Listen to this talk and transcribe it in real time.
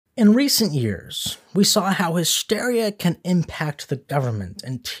In recent years, we saw how hysteria can impact the government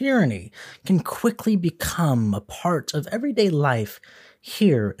and tyranny can quickly become a part of everyday life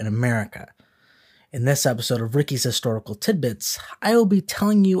here in America. In this episode of Ricky's Historical Tidbits, I will be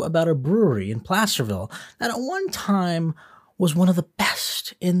telling you about a brewery in Placerville that at one time was one of the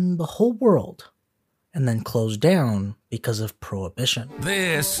best in the whole world, and then closed down because of Prohibition.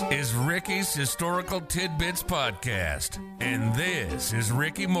 This is Ricky's Historical Tidbits Podcast, and this is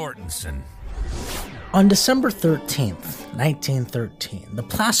Ricky Mortensen. On December 13th, 1913, the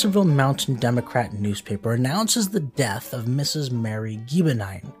Placerville Mountain Democrat newspaper announces the death of Mrs. Mary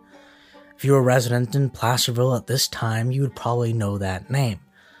Giebenheim. If you were a resident in Placerville at this time, you would probably know that name.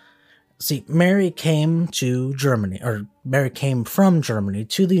 See, Mary came from Germany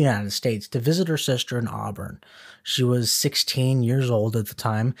to the United States to visit her sister in Auburn. She was 16 years old at the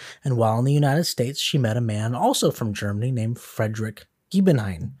time, and while in the United States, she met a man also from Germany named Frederick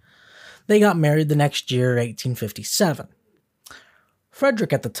Giebenheim. They got married the next year, 1857.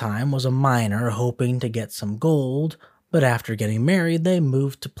 Frederick at the time was a miner hoping to get some gold, but after getting married, they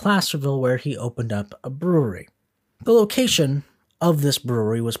moved to Placerville where he opened up a brewery. The location of this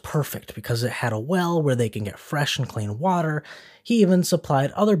brewery was perfect because it had a well where they can get fresh and clean water. He even supplied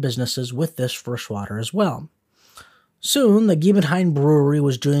other businesses with this fresh water as well. Soon, the Giebenheim Brewery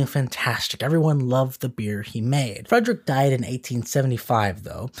was doing fantastic. Everyone loved the beer he made. Frederick died in 1875,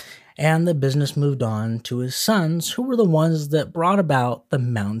 though, and the business moved on to his sons, who were the ones that brought about the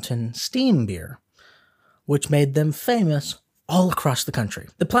Mountain Steam beer, which made them famous all across the country.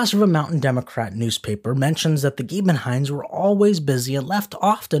 The Placerville Mountain Democrat newspaper mentions that the Giebenheims were always busy and left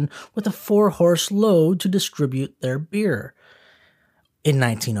often with a 4-horse load to distribute their beer. In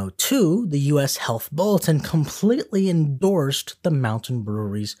 1902, the U.S. Health Bulletin completely endorsed the Mountain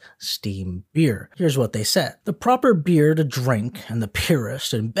Brewery's steam beer. Here's what they said. The proper beer to drink, and the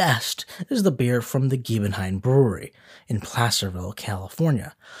purest and best, is the beer from the Giebenheim Brewery in Placerville,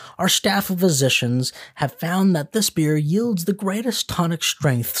 California. Our staff of physicians have found that this beer yields the greatest tonic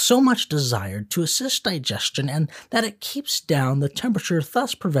strength so much desired to assist digestion, and that it keeps down the temperature,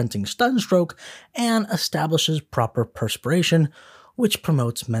 thus preventing sunstroke and establishes proper perspiration, which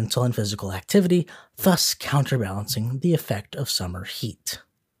promotes mental and physical activity, thus counterbalancing the effect of summer heat.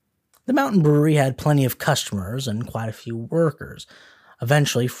 The Mountain Brewery had plenty of customers and quite a few workers.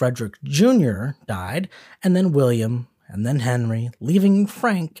 Eventually, Frederick Jr. died, and then William, and then Henry, leaving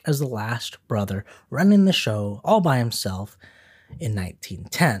Frank as the last brother running the show all by himself in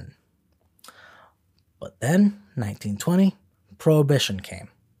 1910. But then, 1920, Prohibition came.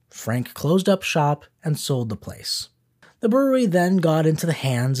 Frank closed up shop and sold the place. The brewery then got into the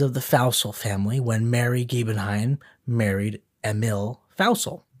hands of the Fausel family when Mary Giebenheim married Emil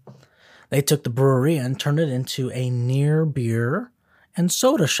Fausel. They took the brewery and turned it into a near beer and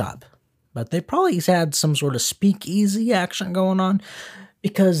soda shop. But they probably had some sort of speakeasy action going on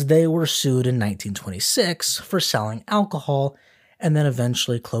because they were sued in 1926 for selling alcohol and then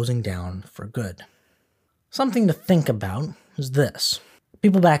eventually closing down for good. Something to think about is this.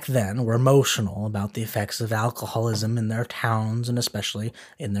 People back then were emotional about the effects of alcoholism in their towns and especially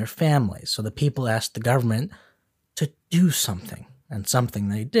in their families. So the people asked the government to do something, and something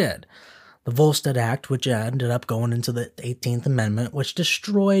they did. The Volstead Act, which ended up going into the 18th Amendment, which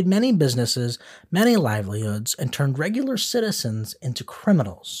destroyed many businesses, many livelihoods, and turned regular citizens into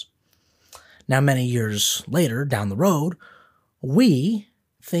criminals. Now, many years later, down the road, we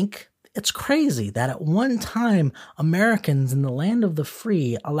think it's crazy that at one time, Americans in the land of the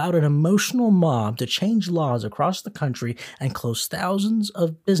free allowed an emotional mob to change laws across the country and close thousands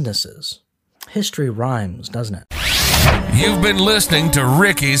of businesses. History rhymes, doesn't it? You've been listening to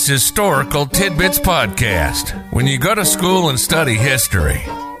Ricky's Historical Tidbits Podcast. When you go to school and study history,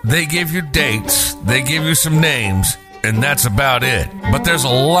 they give you dates, they give you some names, and that's about it. But there's a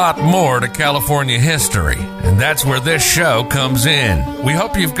lot more to California history, and that's where this show comes in. We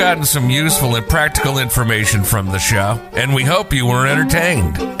hope you've gotten some useful and practical information from the show, and we hope you were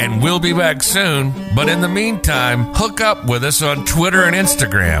entertained. And we'll be back soon, but in the meantime, hook up with us on Twitter and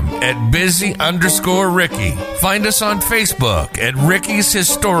Instagram at busy_Ricky. Find us on Facebook at Ricky's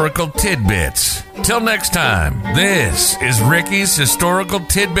Historical Tidbits. Till next time, this is Ricky's Historical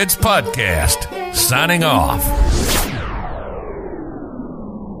Tidbits Podcast, signing off.